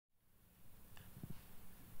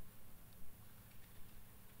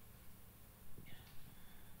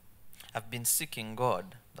I've been seeking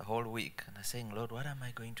God the whole week, and I'm saying, Lord, what am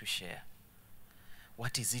I going to share?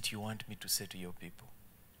 What is it you want me to say to your people?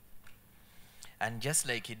 And just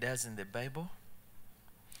like he does in the Bible,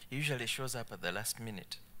 he usually shows up at the last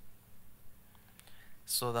minute.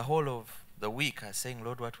 So the whole of the week I was saying,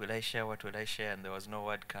 Lord, what will I share? What will I share? And there was no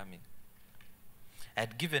word coming.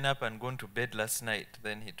 I'd given up and gone to bed last night.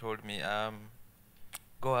 Then he told me,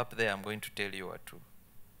 go up there, I'm going to tell you what to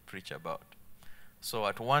preach about. So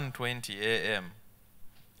at 1:20 a.m.,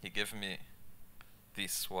 he gave me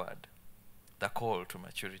this word, the call to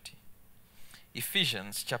maturity.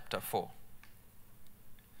 Ephesians chapter 4,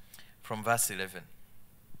 from verse 11.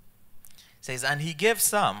 Says, and he gave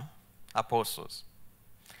some apostles,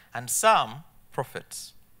 and some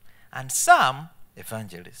prophets, and some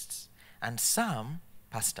evangelists, and some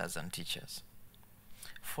pastors and teachers,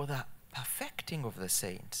 for the perfecting of the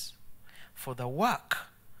saints, for the work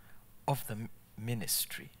of the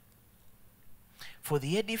ministry, for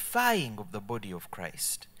the edifying of the body of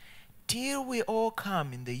Christ, till we all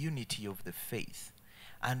come in the unity of the faith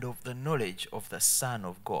and of the knowledge of the Son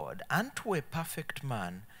of God, unto a perfect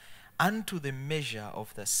man, unto the measure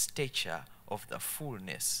of the stature of the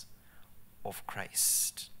fullness of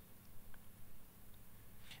Christ.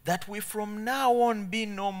 That we from now on be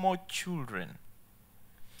no more children,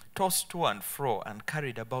 tossed to and fro and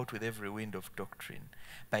carried about with every wind of doctrine,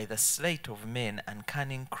 by the sleight of men and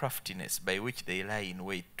cunning craftiness by which they lie in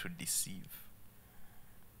wait to deceive.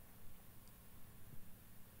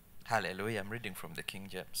 Hallelujah. I'm reading from the King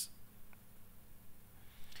James.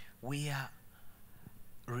 We are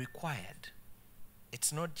required.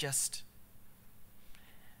 It's not just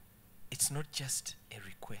a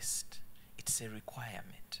request. It's a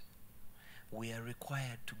requirement. We are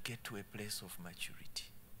required to get to a place of maturity.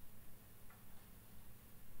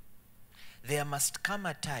 There must come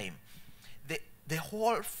a time. The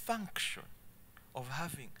whole function of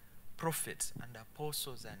having prophets and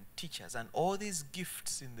apostles and teachers and all these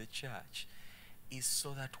gifts in the church is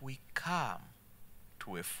so that we come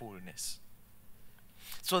to a fullness.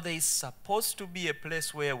 So there is supposed to be a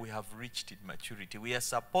place where we have reached in maturity. We are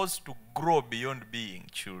supposed to grow beyond being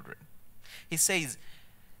children. He says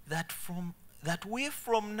that we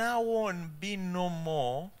from now on be no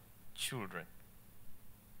more children.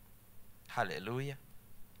 Hallelujah.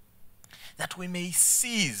 That we may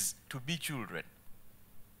cease to be children.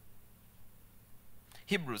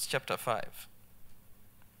 Hebrews chapter 5.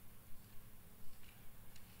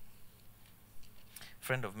 A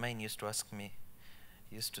friend of mine used to ask me,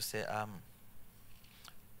 he used to say,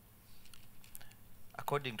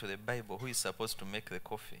 according to the Bible, who is supposed to make the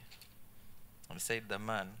coffee? And he said, the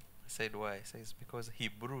man. I said, why? He says, because he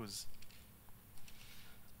brews.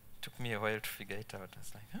 Took me a while to figure it out. I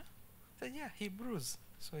was like, huh? I said, yeah, he brews.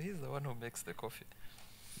 So he's the one who makes the coffee.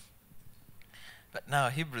 But now,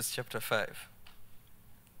 Hebrews chapter 5,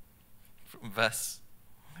 from verse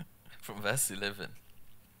 11.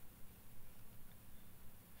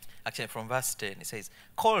 Actually, from verse 10, it says,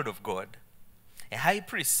 called of God, a high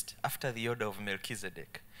priest after the order of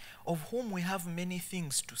Melchizedek, of whom we have many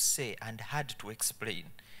things to say and hard to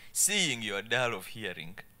explain, seeing you are dull of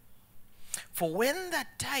hearing. For the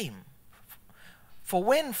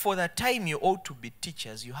time you ought to be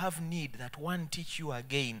teachers, you have need that one teach you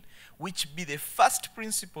again, which be the first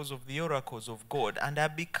principles of the oracles of God, and are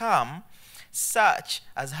become such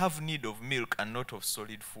as have need of milk and not of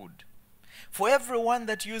solid food. For everyone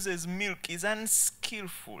that uses milk is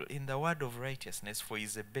unskillful in the word of righteousness, for he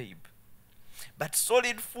is a babe. But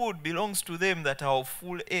solid food belongs to them that are of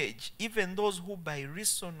full age, even those who by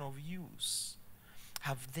reason of use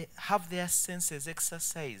have their senses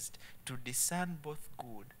exercised to discern both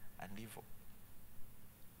good and evil.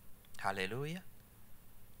 Hallelujah.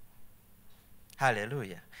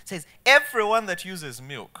 Hallelujah. It says, everyone that uses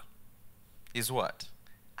milk is what?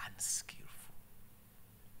 Unskillful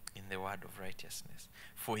in the word of righteousness,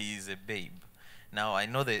 for he is a babe. Now I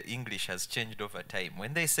know the English has changed over time.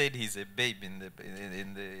 When they said he's a babe in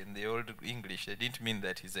the old English, they didn't mean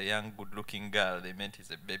that he's a young, good-looking girl. They meant he's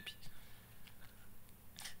a baby.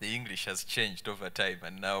 The English has changed over time,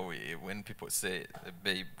 and now when people say a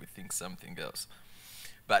babe, we think something else.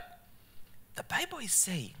 But the Bible is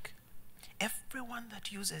saying, everyone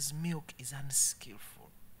that uses milk is unskillful.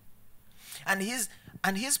 And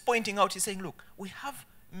he's pointing out, he's saying, look, we have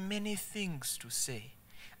many things to say,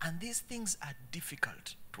 and these things are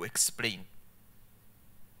difficult to explain.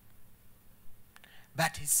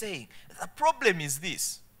 But he's saying, the problem is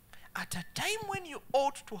this. At a time when you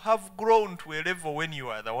ought to have grown to a level when you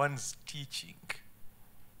are the ones teaching,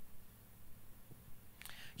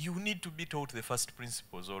 you need to be taught the first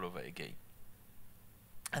principles all over again.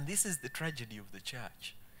 And this is the tragedy of the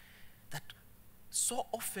church, that so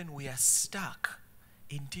often we are stuck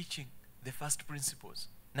in teaching the first principles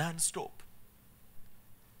non-stop.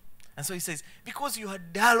 And so he says, because you are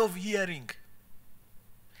dull of hearing,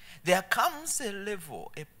 there comes a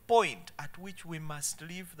level, a point at which we must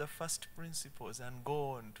leave the first principles and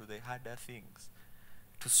go on to the harder things,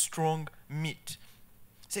 to strong meat.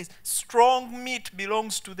 It says, strong meat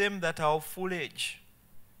belongs to them that are of full age,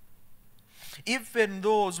 even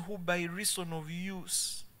those who by reason of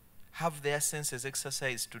use have their senses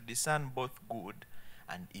exercised to discern both good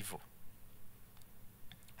and evil.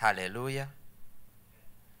 Hallelujah.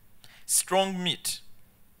 Strong meat.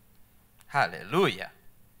 Hallelujah.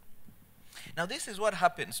 Now this is what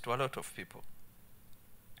happens to a lot of people.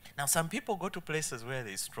 Now some people go to places where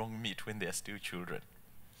there is strong meat when they are still children.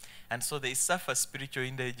 And so they suffer spiritual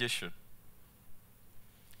indigestion.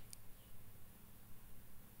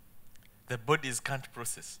 The bodies can't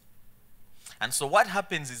process. And so what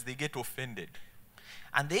happens is they get offended.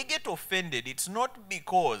 And they get offended, it's not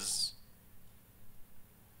because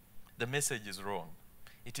the message is wrong.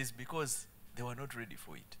 It is because they were not ready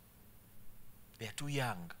for it. They are too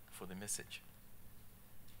young for the message.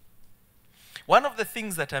 One of the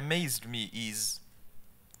things that amazed me is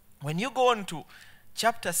when you go on to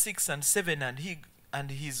chapter 6 and 7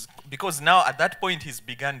 because now at that point he's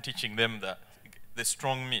begun teaching them the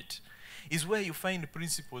strong meat, is where you find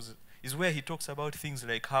principles, is where he talks about things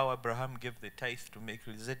like how Abraham gave the tithe to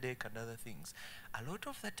Melchizedek and other things. A lot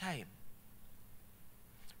of the time,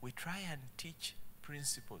 we try and teach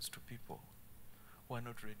principles to people who are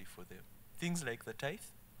not ready for them. Things like the tithe.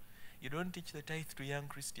 You don't teach the tithe to young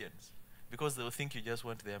Christians because they'll think you just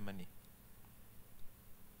want their money.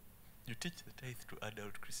 You teach the tithe to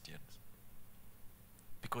adult Christians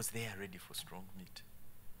because they are ready for strong meat.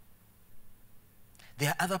 There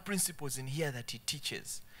are other principles in here that he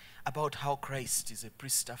teaches about how Christ is a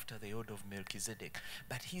priest after the order of Melchizedek.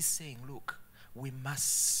 But he's saying, look, we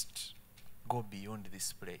must go beyond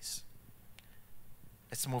this place.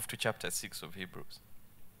 Let's move to chapter 6 of Hebrews.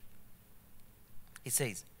 It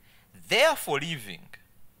says, therefore leaving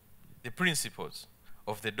the principles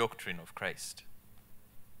of the doctrine of Christ,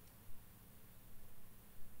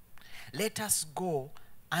 let us go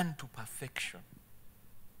unto perfection.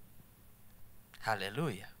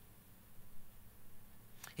 Hallelujah.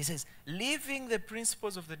 He says, leaving the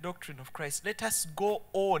principles of the doctrine of Christ, let us go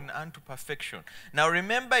on unto perfection. Now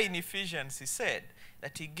remember in Ephesians he said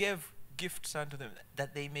that he gave gifts unto them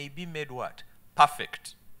that they may be made what?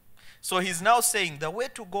 Perfect. So he's now saying the way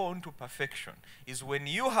to go on to perfection is when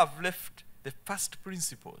you have left the first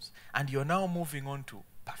principles and you're now moving on to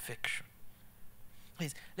perfection.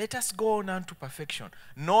 Please, let us go on unto perfection,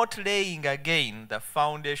 not laying again the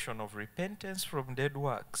foundation of repentance from dead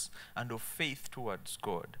works and of faith towards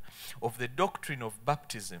God, of the doctrine of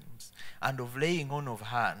baptisms and of laying on of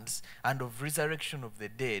hands and of resurrection of the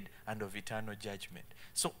dead and of eternal judgment.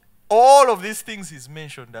 So all of these things is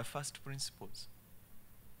mentioned are first principles.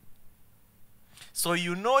 So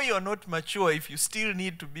you know you're not mature if you still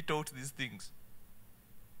need to be taught these things.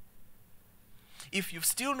 If you've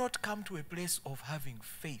still not come to a place of having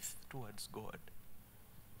faith towards God,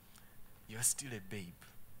 you are still a babe,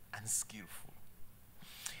 unskillful.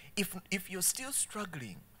 If you're still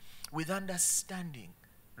struggling with understanding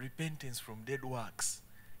repentance from dead works,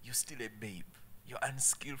 you're still a babe. You're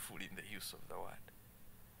unskillful in the use of the word.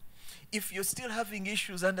 If you're still having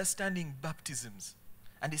issues understanding baptisms,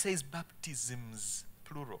 and he says baptisms,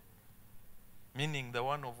 plural, meaning the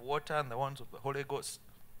one of water and the ones of the Holy Ghost,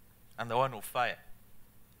 and the one of fire.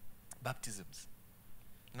 Baptisms.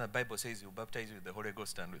 The Bible says you baptize with the Holy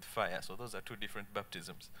Ghost and with fire. So those are two different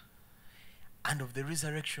baptisms. And of the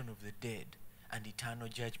resurrection of the dead and eternal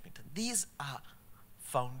judgment. These are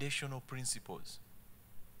foundational principles.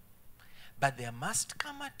 But there must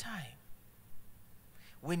come a time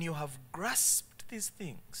when you have grasped these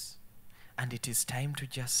things and it is time to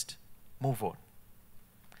just move on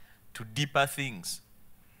to deeper things.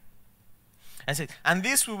 And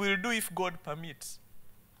this we will do if God permits.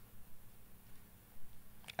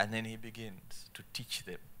 And then he begins to teach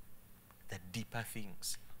them the deeper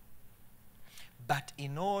things. But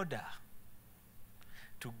in order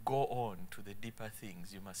to go on to the deeper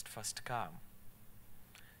things, you must first come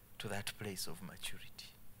to that place of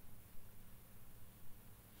maturity.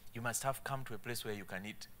 You must have come to a place where you can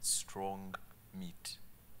eat strong meat.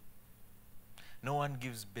 No one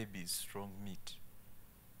gives babies strong meat.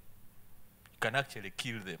 Can actually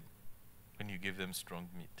kill them when you give them strong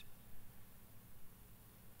meat.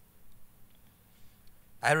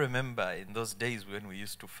 I remember in those days when we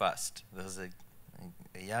used to fast, there was a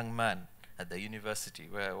young man at the university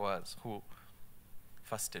where I was who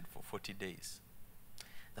fasted for 40 days.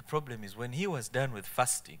 The problem is when he was done with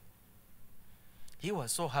fasting, he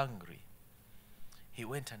was so hungry. He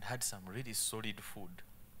went and had some really solid food.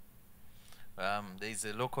 There is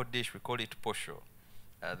a local dish, we call it posho.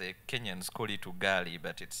 The Kenyans call it ugali,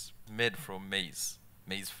 but it's made from maize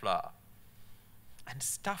flour, and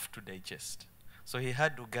stuff to digest. So he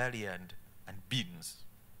had ugali and beans.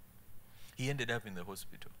 He ended up in the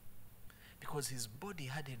hospital because his body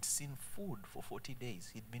hadn't seen food for 40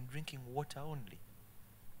 days. He'd been drinking water only.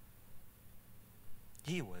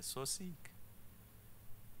 He was so sick.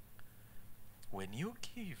 When you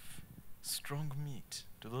give strong meat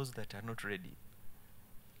to those that are not ready,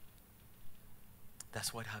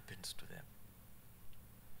 that's what happens to them.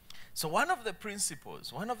 So one of the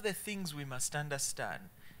principles, one of the things we must understand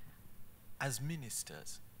as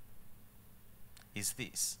ministers is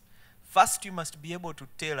this. First, you must be able to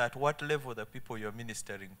tell at what level the people you're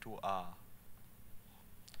ministering to are,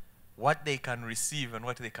 what they can receive and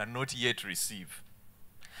what they cannot yet receive.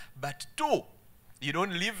 But two, you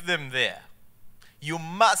don't leave them there. You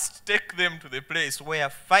must take them to the place where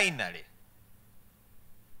finally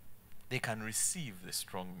they can receive the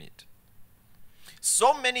strong meat.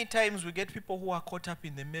 So many times we get people who are caught up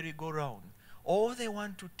in the merry-go-round. All they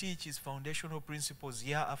want to teach is foundational principles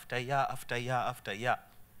year after year after year after year.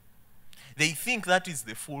 They think that is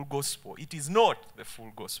the full gospel. It is not the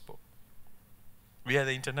full gospel. We are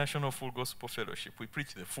the International Full Gospel Fellowship. We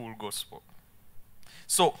preach the full gospel.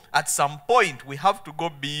 So at some point we have to go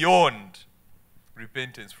beyond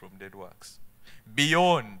repentance from dead works,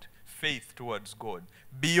 beyond faith towards God,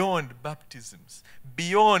 beyond baptisms,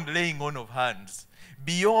 beyond laying on of hands,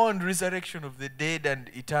 beyond resurrection of the dead and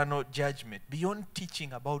eternal judgment, beyond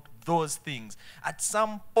teaching about those things. At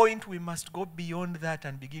some point we must go beyond that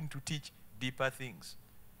and begin to teach deeper things.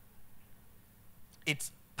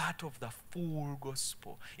 It's part of the full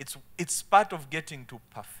gospel. It's part of getting to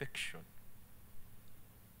perfection.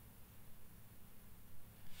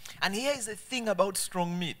 And here is the thing about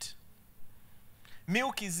strong meat.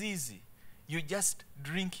 Milk is easy. You just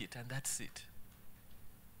drink it and that's it.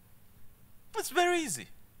 It's very easy.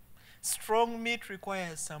 Strong meat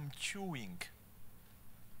requires some chewing.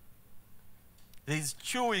 There is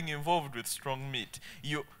chewing involved with strong meat.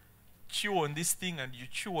 You chew on this thing and you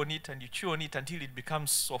chew on it and you chew on it until it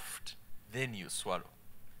becomes soft. Then you swallow.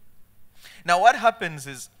 Now what happens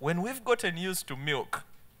is when we've gotten used to milk,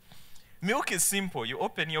 milk is simple. You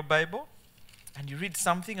open your Bible and you read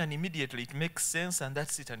something and immediately it makes sense and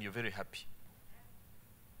that's it and you're very happy.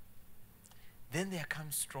 Then there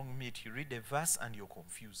comes strong meat. You read a verse and you're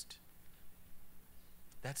confused.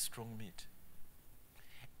 That's strong meat.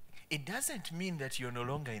 It doesn't mean that you're no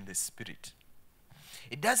longer in the Spirit.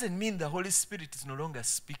 It doesn't mean the Holy Spirit is no longer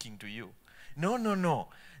speaking to you. No, no, no.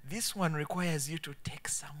 This one requires you to take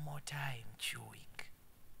some more time chewing.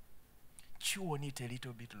 Chew on it a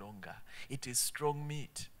little bit longer. It is strong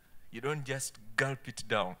meat. You don't just gulp it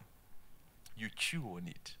down. You chew on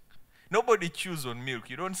it. Nobody chews on milk.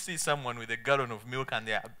 You don't see someone with a gallon of milk and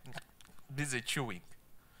they are busy chewing.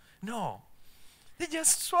 No. They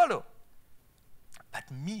just swallow.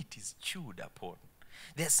 But meat is chewed upon.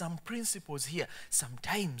 There's some principles here.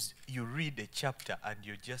 Sometimes you read a chapter and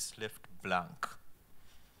you're just left blank.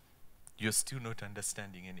 You're still not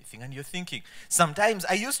understanding anything. And you're thinking, sometimes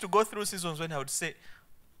I used to go through seasons when I would say,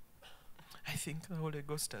 I think the Holy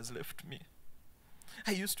Ghost has left me.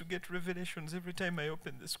 I used to get revelations every time I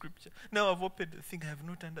opened the scripture. Now I've opened the thing, I have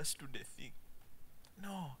not understood the thing.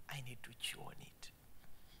 No, I need to chew on it.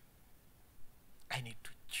 I need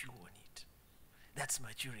to chew on it. That's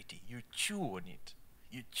maturity. You chew on it.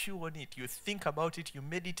 You chew on it. You think about it. You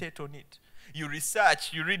meditate on it. You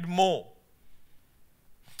research. You read more.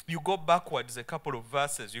 You go backwards a couple of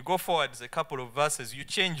verses. You go forwards a couple of verses. You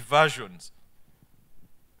change versions.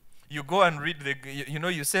 You go and read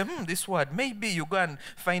you say, this word, maybe you go and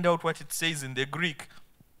find out what it says in the Greek.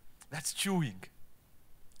 That's chewing.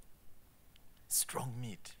 Strong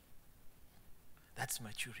meat. That's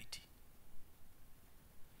maturity.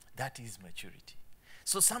 That is maturity.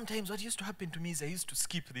 So sometimes what used to happen to me is I used to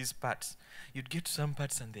skip these parts. You'd get to some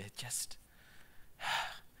parts and they're just,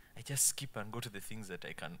 I just skip and go to the things that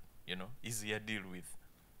I can, easier deal with.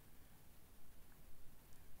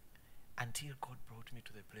 Until God brought me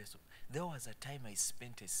to the place of, there was a time I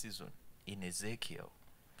spent a season in Ezekiel,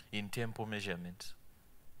 in temple measurements.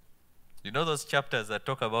 You know those chapters that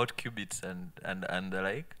talk about cubits and the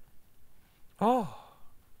like? Oh,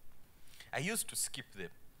 I used to skip them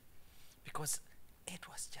because It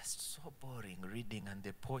was just so boring reading, and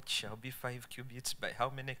the porch shall be 5 cubits by how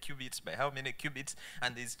many cubits by how many cubits,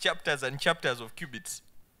 and there's chapters and chapters of cubits.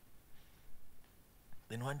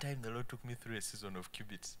 Then one time the Lord took me through a season of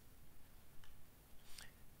cubits.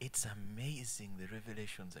 It's amazing the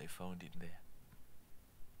revelations I found in there.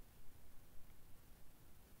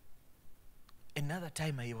 Another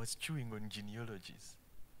time I was chewing on genealogies.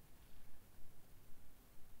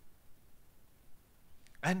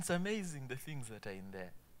 And it's amazing the things that are in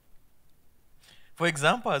there. For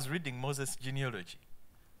example, I was reading Moses' genealogy.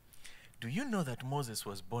 Do you know that Moses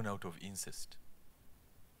was born out of incest?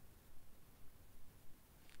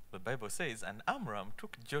 The Bible says, and Amram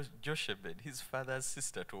took Jochebed, his father's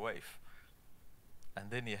sister, to wife.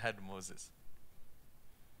 And then he had Moses.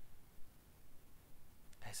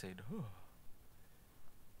 I said, oh,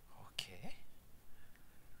 okay.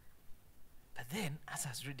 But then, as I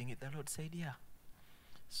was reading it, the Lord said, yeah,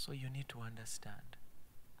 so you need to understand.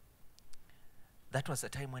 That was a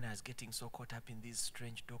time when I was getting so caught up in these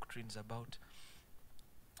strange doctrines about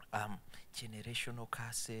generational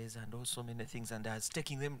curses and all so many things, and I was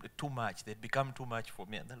taking them too much. They'd become too much for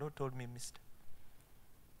me. And the Lord told me, mister,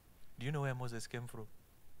 do you know where Moses came from?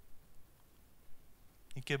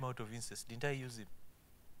 He came out of incest. Didn't I use him?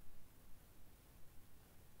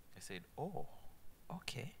 I said, oh,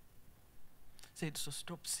 okay. Said, so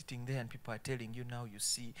stop sitting there and people are telling you now, you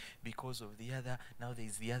see, because of the other, now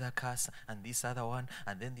there's the other curse and this other one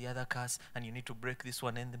and then the other curse, and you need to break this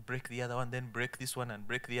one and then break the other one, then break this one and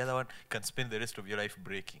break the other one. You can spend the rest of your life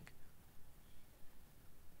breaking.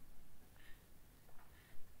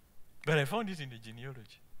 But I found it in the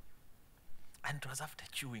genealogy. And it was after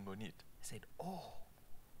chewing on it. I said, oh.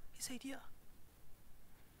 He said, yeah.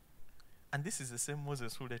 And this is the same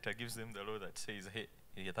Moses who later gives them the law that says, hey,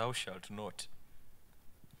 thou shalt not.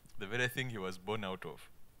 The very thing he was born out of.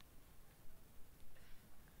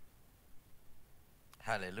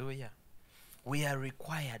 Hallelujah. We are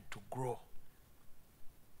required to grow.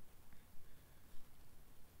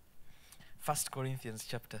 1 Corinthians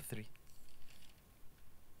chapter 3.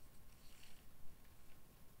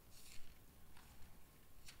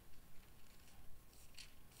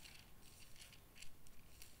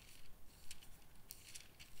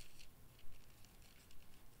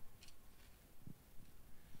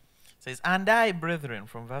 It says, and I, brethren,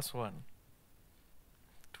 from verse 1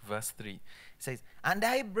 to verse 3. It says, and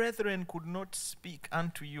I, brethren, could not speak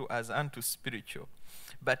unto you as unto spiritual,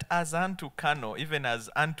 but as unto carnal, even as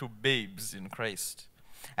unto babes in Christ.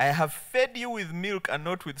 I have fed you with milk and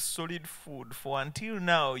not with solid food, for until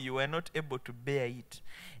now you were not able to bear it,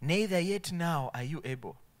 neither yet now are you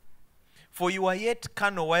able. For you are yet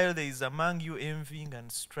carnal, while there is among you envying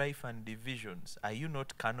and strife and divisions. Are you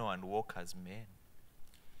not carnal and walk as men?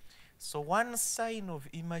 So one sign of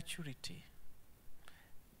immaturity,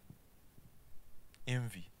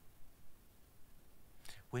 envy.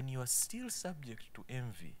 When you are still subject to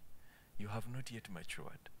envy, you have not yet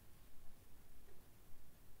matured.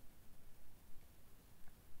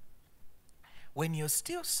 When you're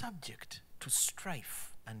still subject to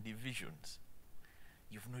strife and divisions,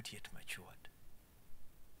 you've not yet matured.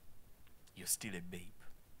 You're still a babe.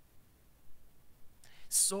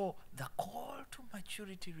 So the call to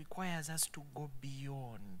maturity requires us to go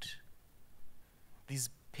beyond these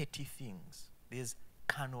petty things, these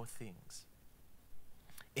carnal things,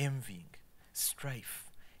 envying, strife,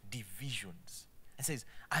 divisions. It says,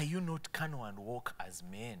 are you not carnal and walk as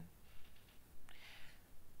men?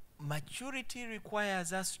 Maturity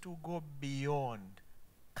requires us to go beyond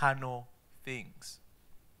carnal things.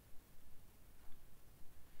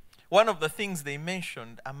 One of the things they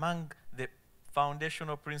mentioned among the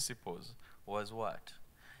foundational principles was what?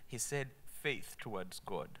 He said faith towards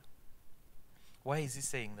God. Why is he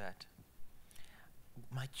saying that?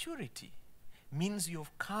 Maturity means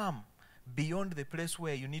you've come beyond the place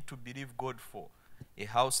where you need to believe God for a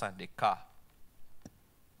house and a car.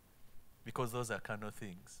 Because those are carnal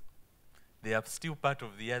things. They are still part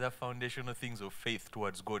of the other foundational things of faith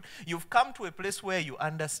towards God. You've come to a place where you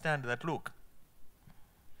understand that, look,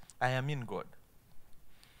 I am in God.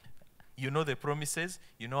 You know the promises,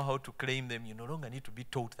 you know how to claim them, you no longer need to be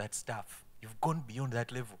taught that stuff. You've gone beyond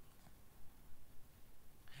that level.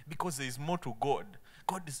 Because there is more to God.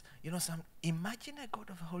 God is, imagine a God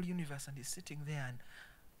of the whole universe and he's sitting there and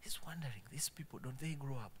he's wondering, these people, don't they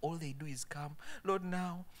grow up? All they do is come, Lord,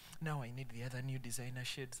 now I need the other new designer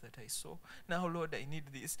shades that I saw. Now, Lord, I need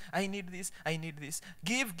this, I need this, I need this.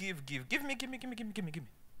 Give me.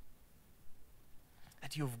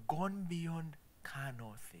 That you've gone beyond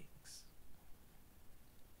carnal things.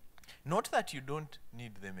 Not that you don't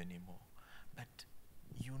need them anymore, but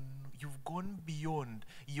you've gone beyond.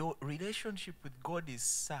 Your relationship with God is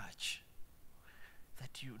such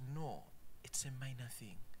that you know it's a minor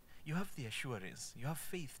thing. You have the assurance, you have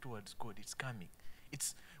faith towards God, it's coming.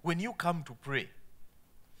 It's when you come to pray,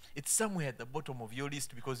 it's somewhere at the bottom of your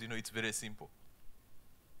list because you know it's very simple.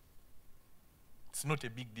 It's not a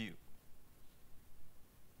big deal.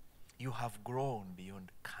 You have grown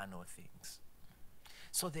beyond carnal things.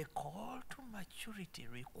 So the call to maturity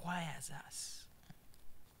requires us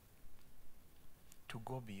to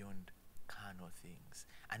go beyond carnal things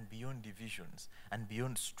and beyond divisions and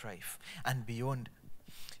beyond strife and beyond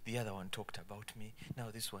the other one talked about me, now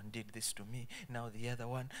this one did this to me, now the other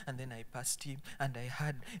one, and then I passed him and I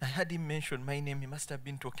had him mention my name, he must have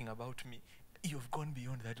been talking about me. You've gone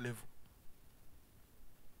beyond that level.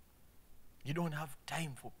 You don't have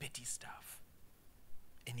time for petty stuff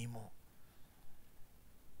anymore.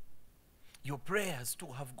 Your prayers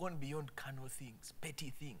too have gone beyond carnal things,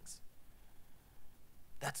 petty things.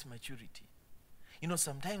 That's maturity. You know,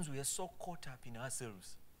 sometimes we are so caught up in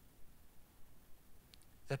ourselves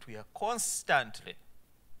that we are constantly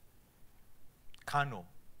carnal.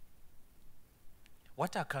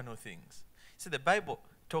 What are carnal things? See, the Bible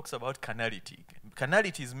talks about carnality.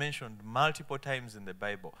 Carnality is mentioned multiple times in the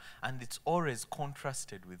Bible, and it's always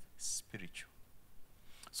contrasted with spiritual.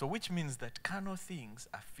 So which means that carnal things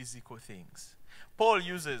are physical things. Paul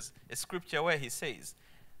uses a scripture where he says,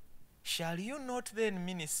 shall you not then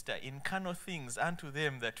minister in carnal things unto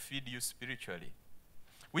them that feed you spiritually?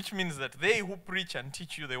 Which means that they who preach and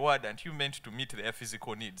teach you the word and you meant to meet their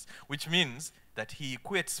physical needs. Which means that he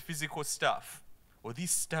equates physical stuff, or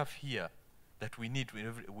this stuff here that we need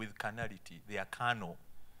with carnality. They are carnal.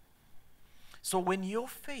 So when your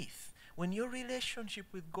faith, when your relationship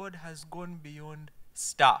with God has gone beyond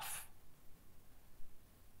stuff,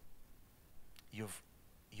 you're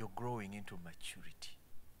growing into maturity.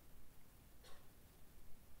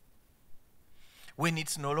 When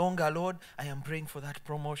it's no longer, Lord, I am praying for that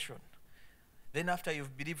promotion. Then after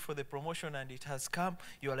you've believed for the promotion and it has come,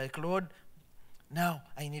 you're like, Lord, now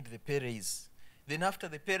I need the pay raise. Then after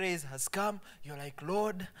the pay raise has come, you're like,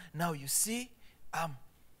 Lord, now you see,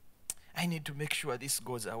 I need to make sure this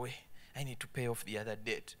goes away. I need to pay off the other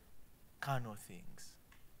debt. Carnal things.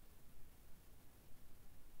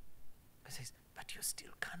 He says, but you're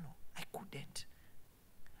still carnal. I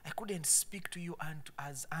couldn't speak to you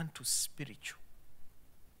as unto spiritual.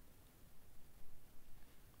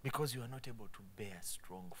 Because you are not able to bear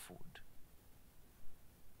strong food.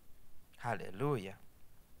 Hallelujah.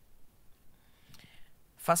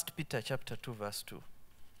 1 Peter chapter 2 verse 2.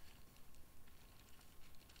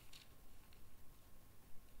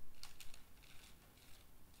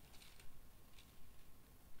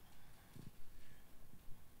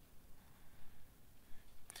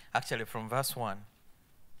 Actually from verse 1.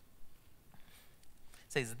 It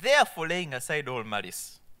says, therefore laying aside all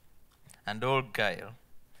malice and all guile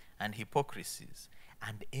and hypocrisies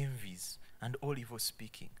and envies and all evil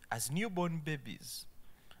speaking, as newborn babies,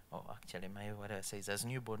 actually my word says, as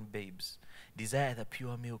newborn babes, desire the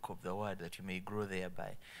pure milk of the word that you may grow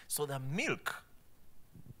thereby. So the milk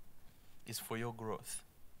is for your growth.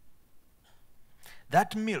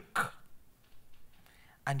 That milk,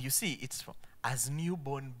 and you see, it's from as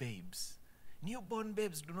newborn babes. Newborn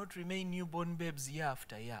babes do not remain newborn babes year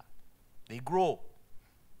after year. They grow.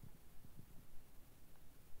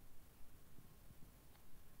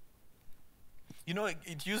 You know,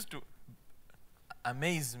 it used to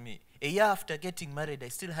amaze me. A year after getting married, I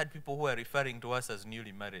still had people who were referring to us as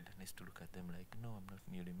newly married. And I used to look at them like, no, I'm not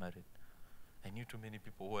newly married. I knew too many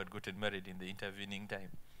people who had gotten married in the intervening time.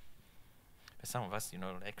 But some of us,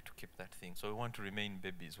 like to keep that thing. So we want to remain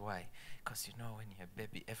babies. Why? Because, when you're a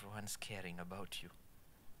baby, everyone's caring about you.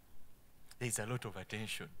 There's a lot of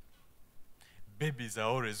attention. Babies are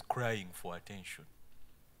always crying for attention.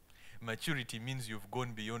 Maturity means you've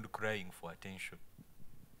gone beyond crying for attention.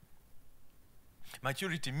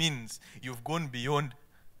 Maturity means you've gone beyond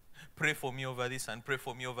pray for me over this and pray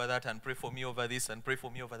for me over that and pray for me over this and pray for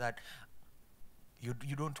me over that.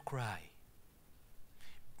 You don't cry.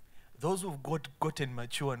 Those who've gotten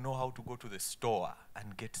mature know how to go to the store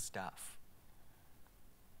and get stuff.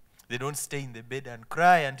 They don't stay in the bed and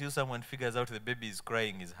cry until someone figures out the baby is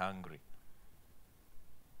crying, is hungry.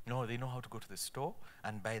 No, they know how to go to the store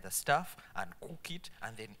and buy the stuff and cook it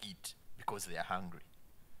and then eat because they are hungry.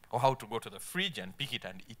 Or how to go to the fridge and pick it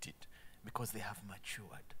and eat it because they have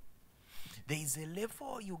matured. There is a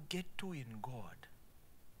level you get to in God.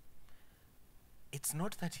 It's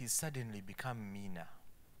not that he's suddenly become meaner.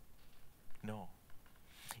 No.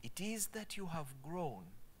 It is that you have grown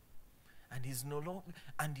and he's no longer,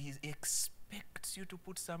 and he expects you to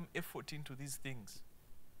put some effort into these things.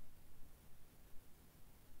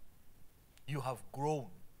 You have grown.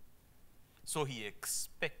 So he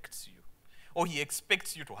expects you. Or he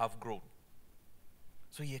expects you to have grown.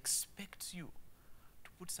 So he expects you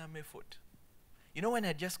to put some effort. You know, when I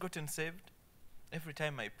had just gotten saved, every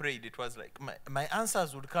time I prayed, it was like my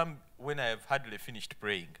answers would come when I have hardly finished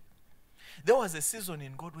praying. There was a season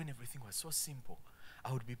in God when everything was so simple.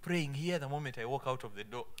 I would be praying here, the moment I walk out of the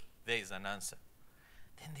door, there is an answer.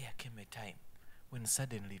 Then there came a time when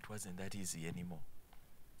suddenly it wasn't that easy anymore.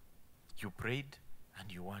 You prayed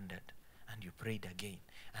and you wondered, and you prayed again,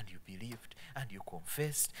 and you believed, and you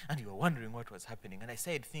confessed, and you were wondering what was happening. And I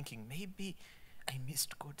started thinking, maybe I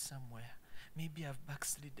missed God somewhere. Maybe I've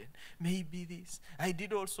backslidden. Maybe this. I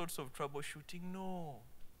did all sorts of troubleshooting. No.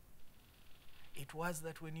 It was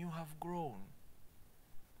that when you have grown,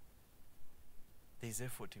 there's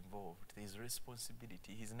effort involved. There's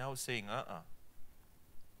responsibility. He's now saying,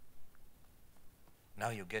 Now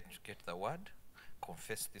you get the word,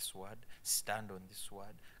 confess this word, stand on this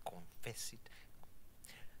word, confess it,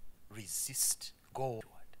 resist, go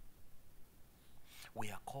forward. We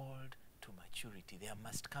are called to maturity. There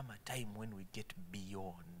must come a time when we get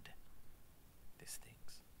beyond these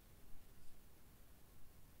things.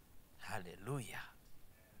 Hallelujah.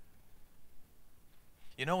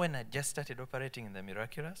 You know, when I just started operating in the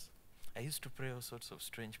miraculous, I used to pray all sorts of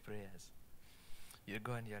strange prayers. You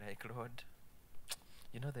go and you're like, Lord,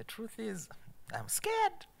 you know, the truth is, I'm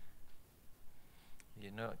scared.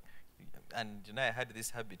 You know, and you know, I had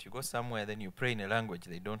this habit. You go somewhere, then you pray in a language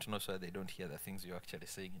they don't know, so they don't hear the things you're actually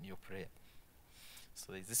saying in your prayer.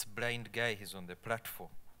 So there's this blind guy, he's on the platform.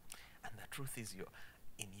 And the truth is,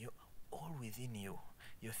 all within you,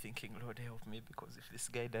 you're thinking, Lord, help me, because if this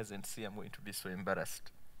guy doesn't see, I'm going to be so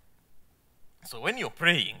embarrassed. So when you're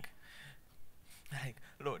praying, like,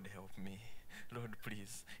 Lord, help me. Lord,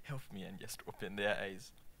 please, help me, and just open their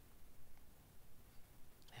eyes.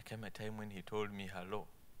 There came a time when he told me, hello,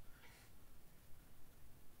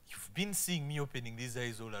 you've been seeing me opening these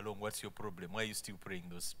eyes all along. What's your problem? Why are you still praying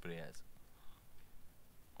those prayers?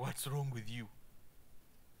 What's wrong with you?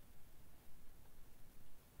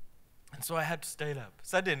 And so I had to style up.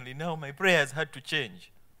 Suddenly, now my prayers had to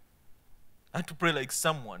change. I had to pray like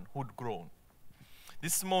someone who'd grown.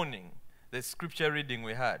 This morning, the scripture reading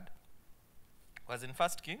we had was in 1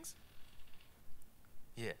 Kings.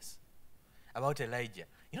 Yes. About Elijah.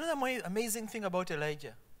 You know the amazing thing about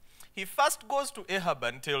Elijah? He first goes to Ahab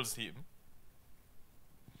and tells him,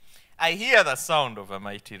 I hear the sound of a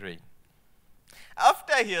mighty rain.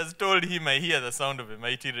 After he has told him, I hear the sound of a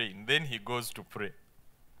mighty rain, then he goes to pray.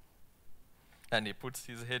 And he puts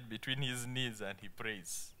his head between his knees and he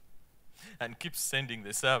prays. And keeps sending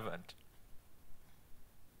the servant.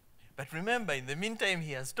 But remember, in the meantime,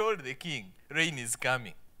 he has told the king, rain is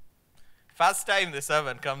coming. First time the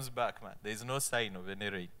servant comes back, man, there is no sign of any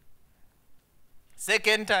rain.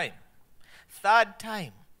 Second time, third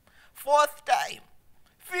time, fourth time,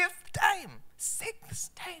 fifth time,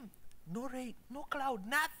 sixth time, no rain, no cloud,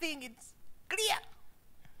 nothing, it's clear.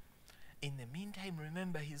 In the meantime,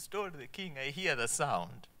 remember, he's told the king, I hear the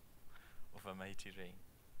sound of a mighty rain.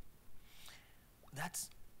 That's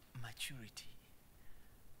maturity.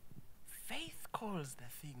 Faith calls the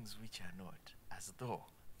things which are not as though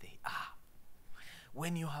they are.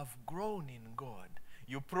 When you have grown in God,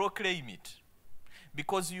 you proclaim it.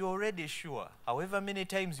 Because you're already sure, however many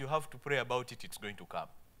times you have to pray about it, it's going to come.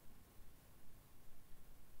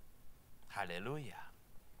 Hallelujah.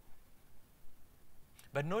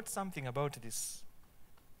 But note something about this.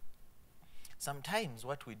 Sometimes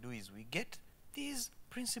what we do is we get these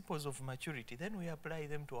principles of maturity, then we apply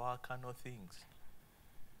them to our carnal things.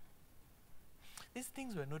 These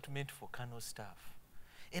things were not meant for carnal stuff.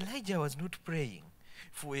 Elijah was not praying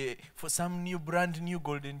for some brand new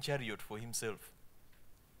golden chariot for himself.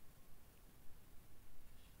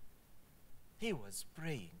 He was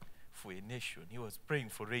praying for a nation. He was praying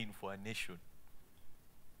for rain for a nation.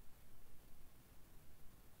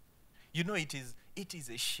 You know, it is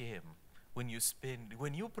a shame when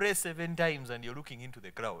you pray 7 times and you're looking into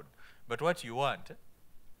the cloud, but what you want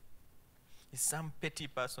is some petty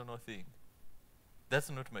personal thing. That's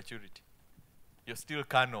not maturity. You're still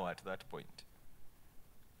carnal at that point.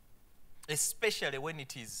 Especially when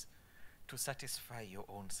it is to satisfy your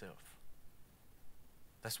own self.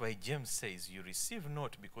 That's why James says, you receive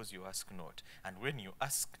not because you ask not. And when you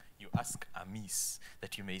ask amiss,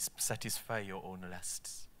 that you may satisfy your own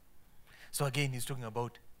lusts. So again, he's talking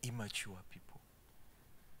about immature people.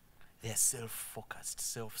 They're self-focused,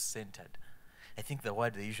 self-centered. I think the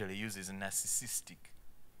word they usually use is narcissistic.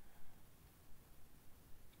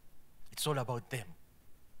 It's all about them.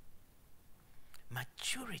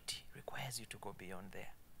 Maturity requires you to go beyond there.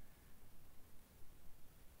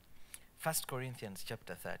 1 Corinthians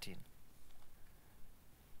chapter 13.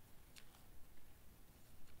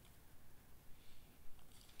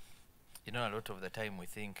 You know, a lot of the time we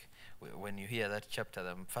think, when you hear that chapter,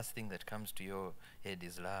 the first thing that comes to your head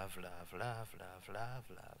is love, love, love, love, love,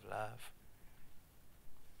 love, love.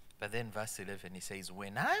 But then verse 11, he says,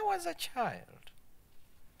 when I was a child,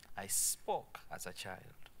 I spoke as a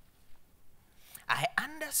child. I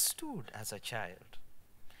understood as a child.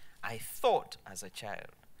 I thought as a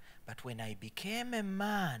child. But when I became a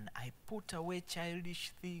man, I put away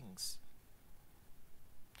childish things.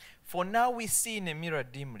 For now we see in a mirror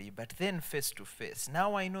dimly, but then face to face.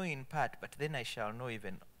 Now I know in part, but then I shall know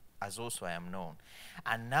even as also I am known.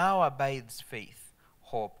 And now abides faith,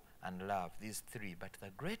 hope, and love, these three. But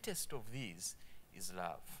the greatest of these is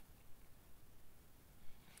love.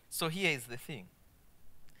 So here is the thing.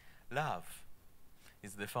 Love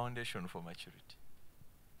is the foundation for maturity.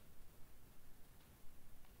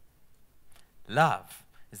 Love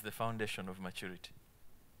is the foundation of maturity.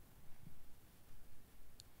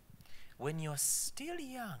 When you're still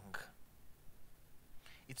young,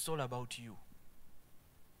 it's all about you.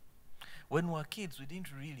 When we were kids, we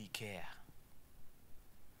didn't really care.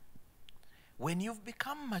 When you've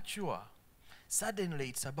become mature, suddenly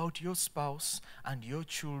it's about your spouse and your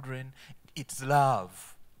children. It's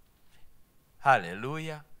love.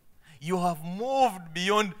 Hallelujah. You have moved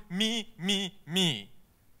beyond me, me, me,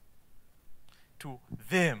 to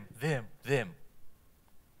them, them, them.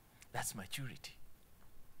 That's maturity.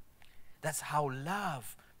 That's how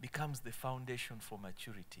love becomes the foundation for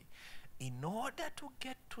maturity. In order to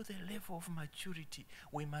get to the level of maturity,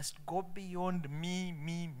 we must go beyond me,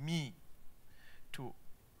 me, me, to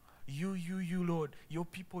you, you, you, Lord, your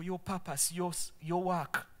people, your purpose, your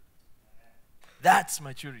work. That's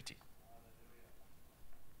maturity.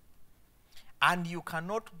 And you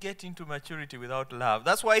cannot get into maturity without love.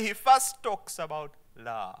 That's why he first talks about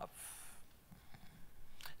love.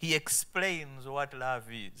 He explains what love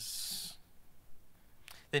is.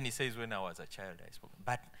 Then he says, when I was a child, I spoke.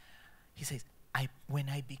 But he says, when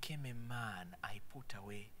I became a man, I put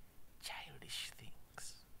away childish things.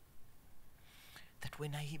 That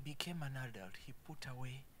when he became an adult, he put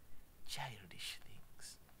away childish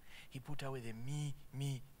things. He put away the me,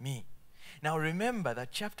 me, me. Now remember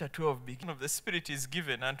that chapter 12, beginning of the Spirit is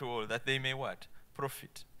given unto all that they may what?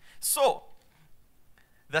 Profit. So,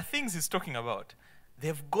 the things he's talking about,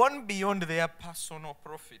 they've gone beyond their personal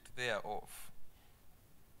profit thereof.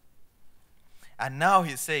 And now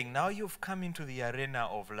he's saying, now you've come into the arena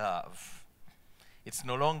of love. It's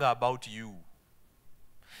no longer about you.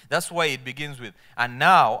 That's why it begins with, and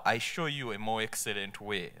now I show you a more excellent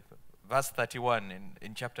way. Verse 31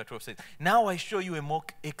 in chapter 12 says, now I show you a more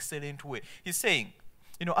excellent way. He's saying,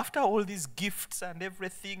 you know, after all these gifts and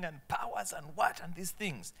everything and powers and what and these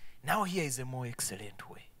things, now here is a more excellent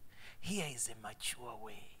way. Here is a mature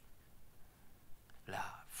way.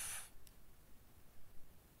 Love.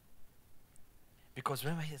 Because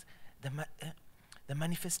remember, the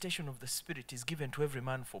manifestation of the Spirit is given to every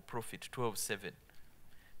man for profit, 12:7.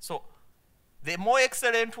 So, the more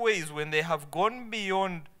excellent way is when they have gone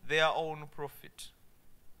beyond their own profit.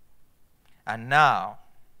 And now,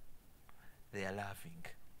 they are loving.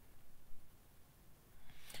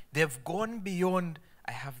 They've gone beyond,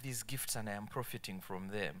 I have these gifts and I am profiting from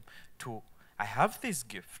them, to, I have these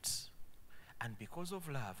gifts, and because of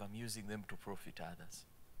love, I'm using them to profit others.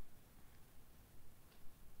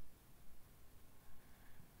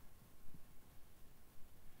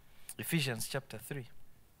 Ephesians chapter 3.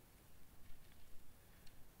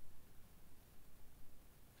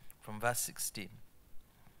 From verse 16.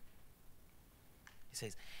 He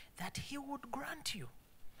says, that he would grant you,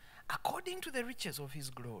 according to the riches of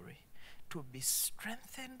his glory, to be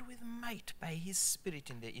strengthened with might by his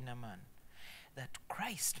Spirit in the inner man, that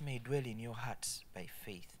Christ may dwell in your hearts by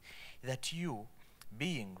faith, that you,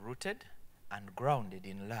 being rooted and grounded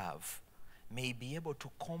in love, may be able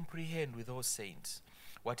to comprehend with all saints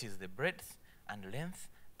what is the breadth and length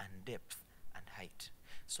and depth and height.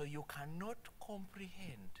 So you cannot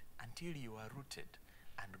comprehend until you are rooted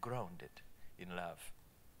and grounded in love.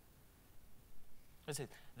 It says,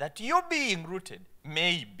 that you being rooted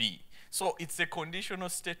may be. So it's a conditional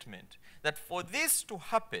statement that for this to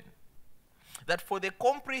happen, that for the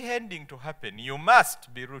comprehending to happen, you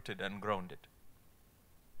must be rooted and grounded.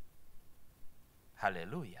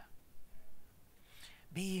 Hallelujah.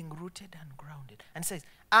 Being rooted and grounded. And it says,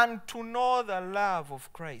 and to know the love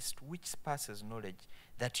of Christ, which passes knowledge,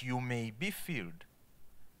 that you may be filled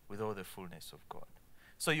with all the fullness of God.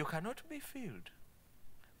 So you cannot be filled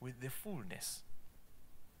with the fullness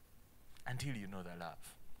until you know the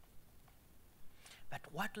love. But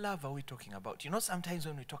what love are we talking about? You know, sometimes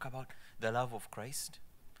when we talk about the love of Christ,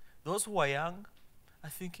 those who are young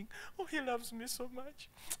are thinking, oh, he loves me so much.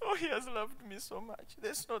 Oh, he has loved me so much.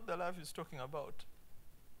 That's not the love he's talking about.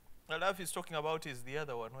 The love he's talking about is the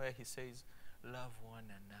other one where he says, love one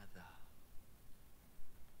another.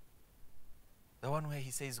 The one where he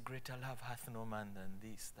says, greater love hath no man than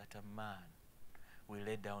this, that a man will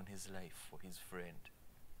lay down his life for his friend.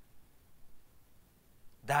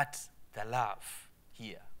 That's the love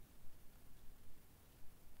here.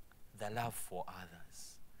 The love for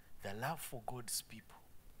others. The love for God's people.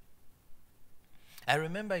 I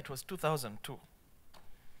remember it was 2002,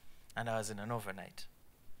 and I was in an overnight.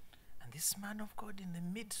 And this man of God, in the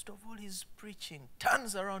midst of all his preaching,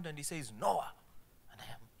 turns around and he says, Noah. And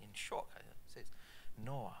I am in shock. He says,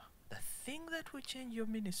 Noah, the thing that will change your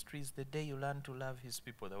ministry is the day you learn to love his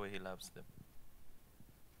people the way he loves them.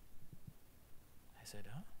 I said,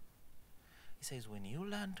 huh? He says, when you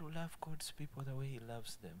learn to love God's people the way he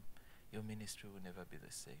loves them, your ministry will never be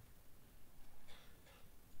the same.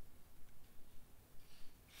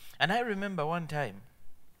 And I remember one time,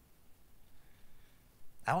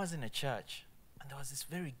 I was in a church, and there was this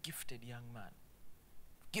very gifted young man.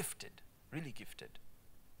 Gifted, really gifted.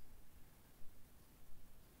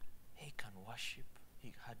 He can worship.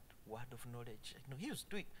 He had word of knowledge. He was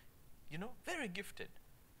doing, very gifted.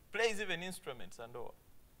 Plays even instruments and all.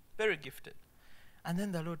 Very gifted. And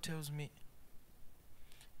then the Lord tells me,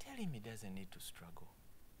 tell him he doesn't need to struggle.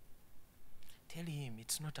 Tell him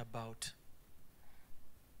it's not about,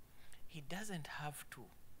 he doesn't have to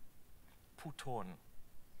put on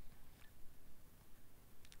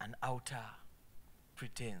an outer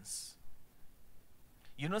pretense.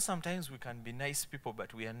 Sometimes we can be nice people,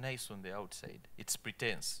 but we are nice on the outside. It's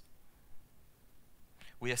pretense.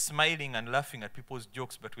 We are smiling and laughing at people's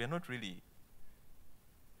jokes, but we are not really.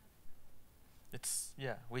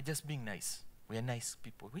 We're just being nice. We are nice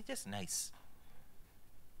people. We're just nice.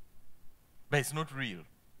 But it's not real.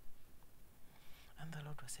 And the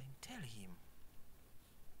Lord was saying, tell him,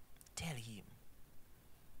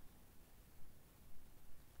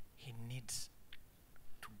 he needs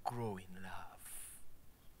to grow in love.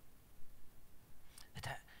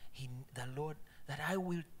 That I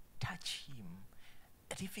will touch him.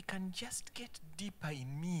 That if he can just get deeper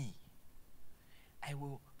in me, I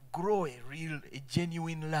will grow a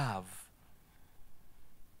genuine love.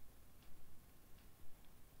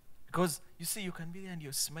 Because, you see, you can be there and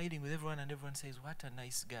you're smiling with everyone and everyone says, what a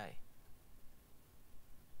nice guy.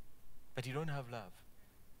 But you don't have love.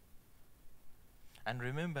 And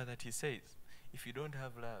remember that he says, if you don't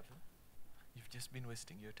have love, you've just been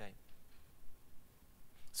wasting your time.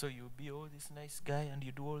 So you'll be all this nice guy and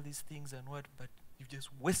you do all these things and what, but you've just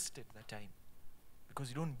wasted the time. Because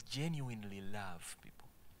you don't genuinely love people.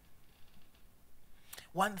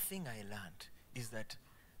 One thing I learned is that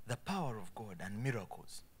the power of God and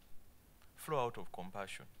miracles flow out of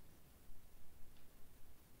compassion.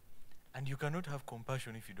 And you cannot have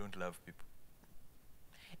compassion if you don't love people.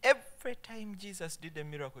 Every time Jesus did a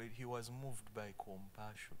miracle, he was moved by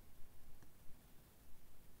compassion.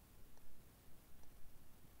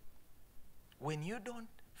 When you don't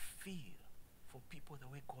feel for people the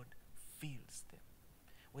way God feels them,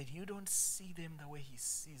 when you don't see them the way he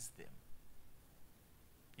sees them,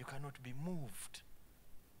 you cannot be moved.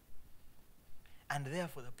 And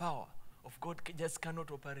therefore the power of God just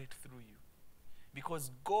cannot operate through you.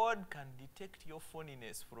 Because God can detect your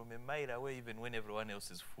phoniness from a mile away even when everyone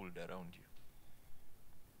else is fooled around you.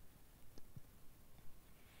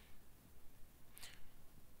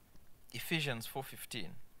 Ephesians 4:15.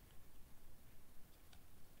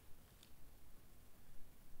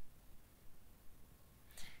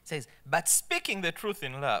 It says, but speaking the truth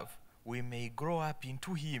in love, we may grow up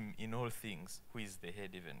into him in all things, who is the head,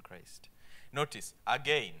 even Christ. Notice,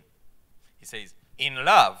 again, he says, in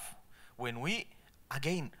love, when we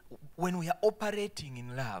are operating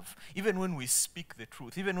in love, even when we speak the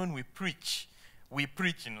truth, even when we preach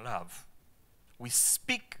in love. We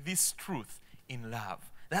speak this truth in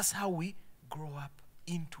love. That's how we grow up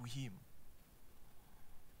into him.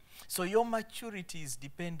 So your maturity is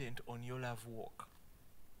dependent on your love walk.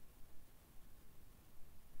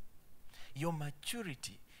 Your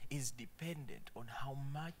maturity is dependent on how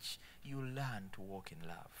much you learn to walk in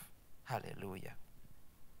love. Hallelujah.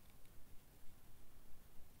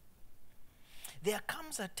 There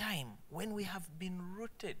comes a time when we have been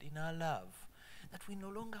rooted in our love that we no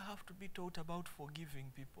longer have to be taught about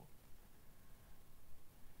forgiving people.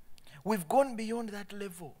 We've gone beyond that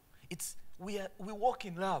level. We walk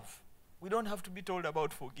in love. We don't have to be told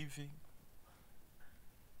about forgiving,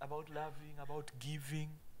 about loving, about giving,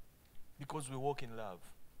 because we walk in love.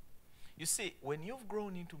 You see, when you've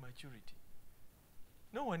grown into maturity,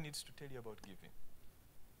 no one needs to tell you about giving.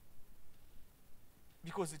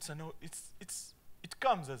 Because it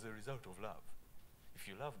comes as a result of love. If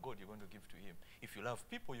you love God, you're going to give to Him. If you love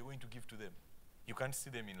people, you're going to give to them. You can't see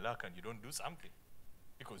them in lack and you don't do something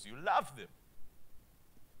because you love them.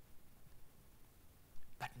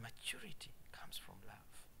 But maturity comes from love.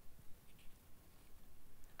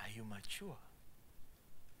 Are you mature?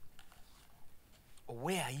 Or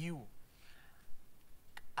where are you?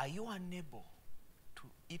 Are you unable to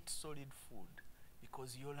eat solid food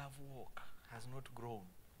because your love walk has not grown?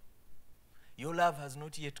 Your love has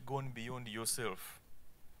not yet gone beyond yourself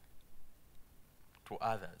to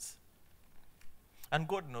others. And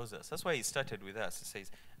God knows us. That's why He started with us. He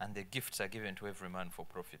says, and the gifts are given to every man for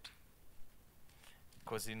profit.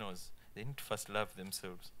 Because He knows they need to first love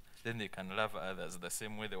themselves. Then they can love others the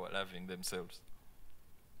same way they were loving themselves.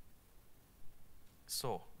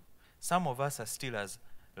 So, some of us are still as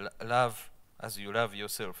love as you love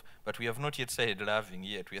yourself, but we have not yet started loving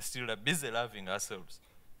yet. We are still busy loving ourselves.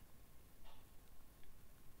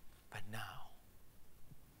 But now,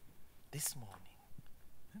 this morning,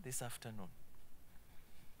 this afternoon,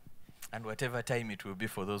 and whatever time it will be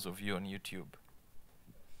for those of you on YouTube,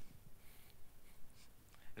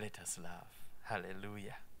 let us love.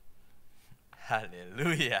 Hallelujah.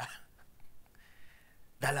 Hallelujah.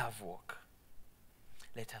 The love walk.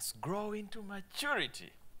 Let us grow into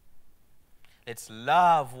maturity. Let's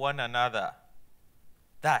love one another.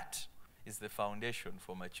 That is the foundation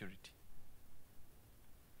for maturity.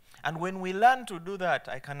 And when we learn to do that,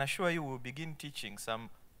 I can assure you we'll begin teaching some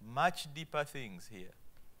much deeper things here.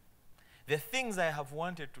 The things I have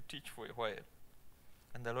wanted to teach for a while.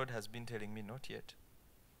 And the Lord has been telling me, not yet.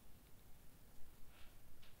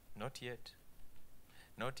 Not yet.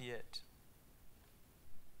 Not yet.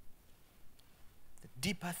 The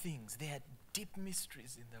deeper things, there are deep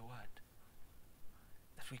mysteries in the Word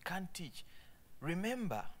that we can't teach.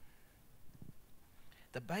 Remember,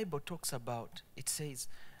 the Bible talks about, it says,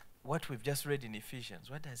 what we've just read in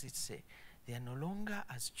Ephesians. What does it say? They are no longer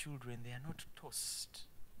as children, they are not tossed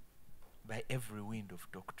by every wind of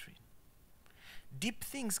doctrine. Deep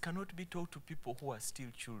things cannot be taught to people who are still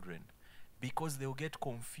children because they'll get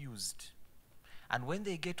confused. And when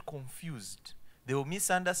they get confused, they will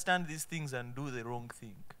misunderstand these things and do the wrong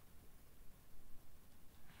thing.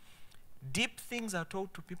 Deep things are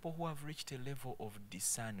taught to people who have reached a level of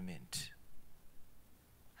discernment.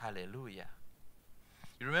 Hallelujah.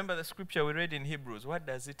 You remember the scripture we read in Hebrews? What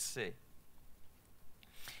does it say?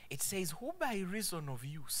 It says, who by reason of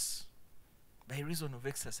use, by reason of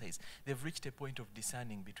exercise, they've reached a point of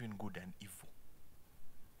discerning between good and evil.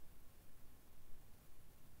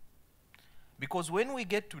 Because when we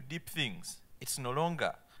get to deep things, it's no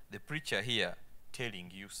longer the preacher here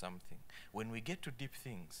telling you something. When we get to deep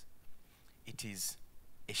things, it is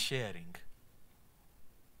a sharing,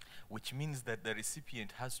 which means that the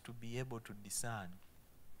recipient has to be able to discern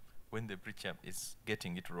when the preacher is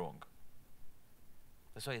getting it wrong.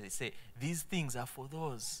 That's why they say these things are for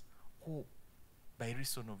those who, by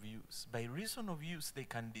reason of use, they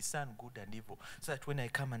can discern good and evil. So that when I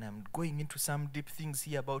come and I'm going into some deep things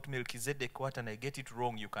here about Melchizedek, what, and I get it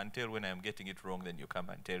wrong, you can tell when I'm getting it wrong, then you come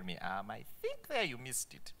and tell me, I think there you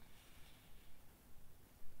missed it.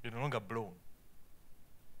 You're no longer blown.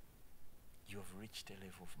 You have reached a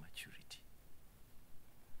level of maturity.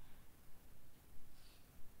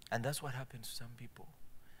 And that's what happens to some people.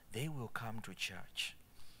 They will come to church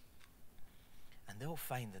and they'll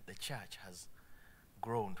find that the church has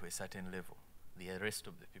grown to a certain level, the rest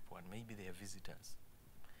of the people, and maybe they are visitors.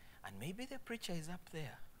 And maybe the preacher is up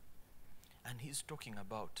there and he's talking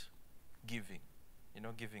about giving. You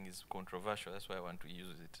know, giving is controversial. That's why I want to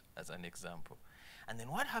use it as an example. And then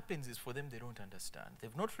what happens is, for them, they don't understand.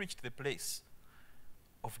 They've not reached the place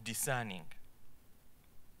of discerning.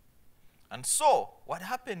 And so, what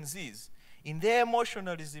happens is, in their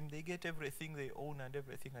emotionalism, they get everything they own and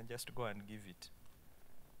everything and just go and give it.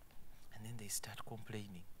 And then they start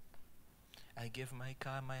complaining. I gave my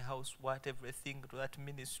car, my house, everything to that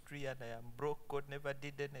ministry, and I am broke. God never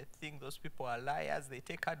did anything. Those people are liars. They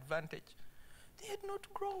take advantage. They had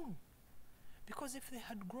not grown. Because if they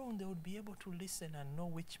had grown, they would be able to listen and know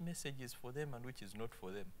which message is for them and which is not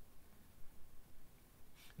for them.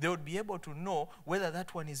 They would be able to know whether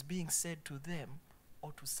that one is being said to them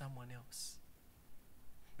or to someone else.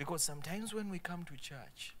 Because sometimes when we come to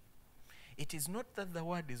church, it is not that the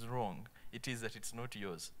word is wrong, it is that it's not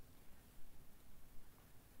yours.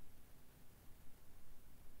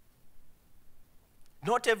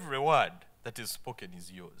 Not every word that is spoken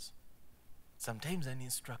is yours. Sometimes an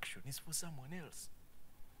instruction is for someone else.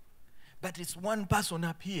 But it's one person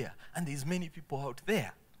up here, and there's many people out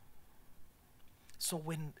there. So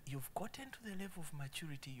when you've gotten to the level of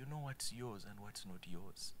maturity, you know what's yours and what's not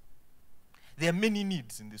yours. There are many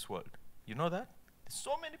needs in this world. You know that? There's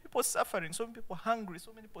so many people suffering, so many people hungry,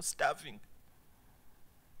 so many people starving.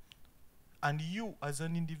 And you, as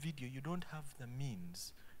an individual, you don't have the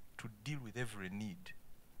means to deal with every need.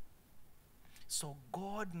 So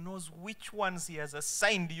God knows which ones he has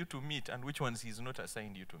assigned you to meet and which ones he has not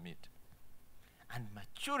assigned you to meet. And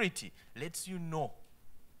maturity lets you know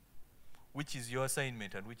which is your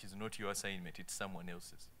assignment and which is not your assignment. It's someone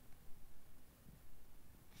else's.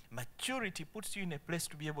 Maturity puts you in a place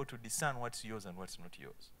to be able to discern what's yours and what's not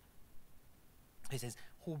yours. He says,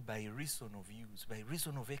 who by reason of use, by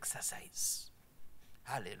reason of exercise.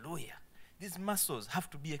 Hallelujah. These muscles have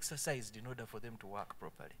to be exercised in order for them to work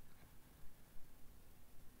properly.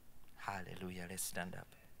 Hallelujah. Let's stand up.